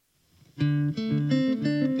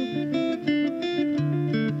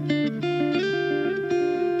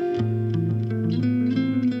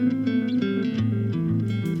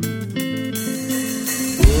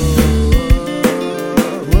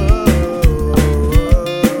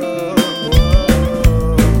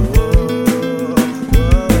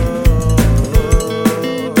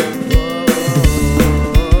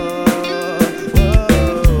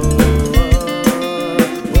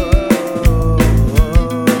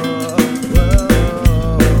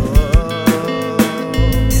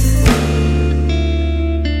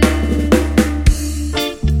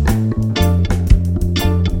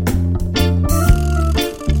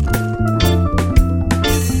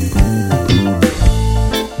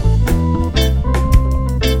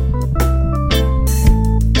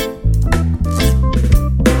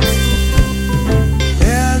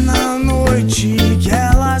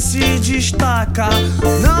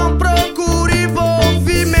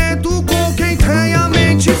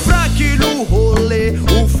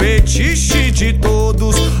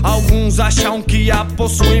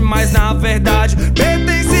possui, mas na verdade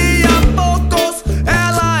pertencia a poucos.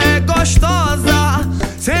 Ela é gostosa,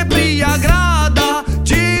 sempre agrada,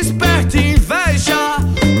 desperta inveja.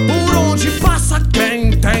 Por onde passa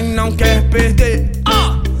quem tem não quer perder,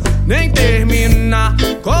 nem terminar.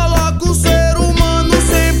 Coloca o ser humano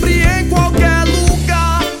sempre em qualquer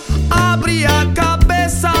lugar. Abre a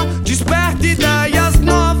cabeça, desperta ideias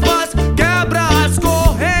novas, quebra as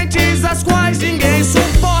correntes as quais ninguém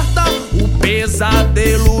suporta. O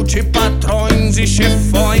pesadelo de patrões e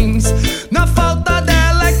chefões, na falta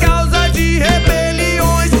dela é causa de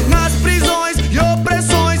rebeliões. Nas prisões e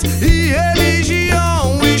opressões e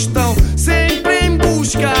religião estão sempre em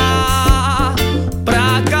busca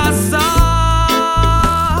pra caçar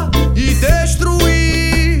e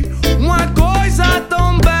destruir uma coisa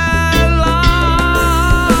tão bela.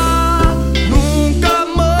 Nunca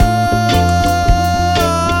mais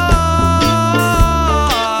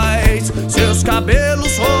seus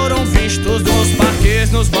cabelos foram vistos nos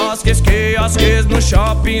parques, nos bosques, quiosques, nos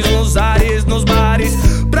shoppings, nos ares, nos bares.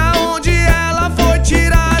 Pra onde ela foi,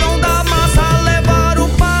 tiraram da massa, levaram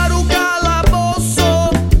para o calabouço.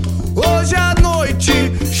 Hoje à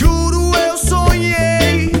noite, juro eu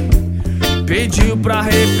sonhei. Pediu pra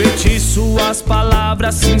repetir suas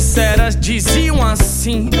palavras sinceras, diziam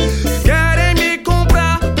assim: querem me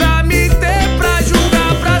comprar pra me ter, pra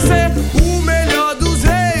julgar, pra ser o melhor dos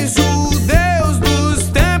reis, o Deus dos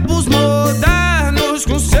tempos modernos,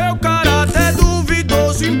 com seu caráter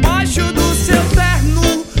duvidoso embaixo do seu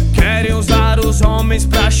terno. Querem usar os homens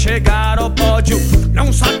pra chegar ao pódio,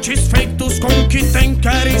 não satisfeitos com o que tem,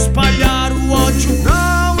 querem espalhar o ódio.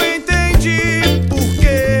 Não entendi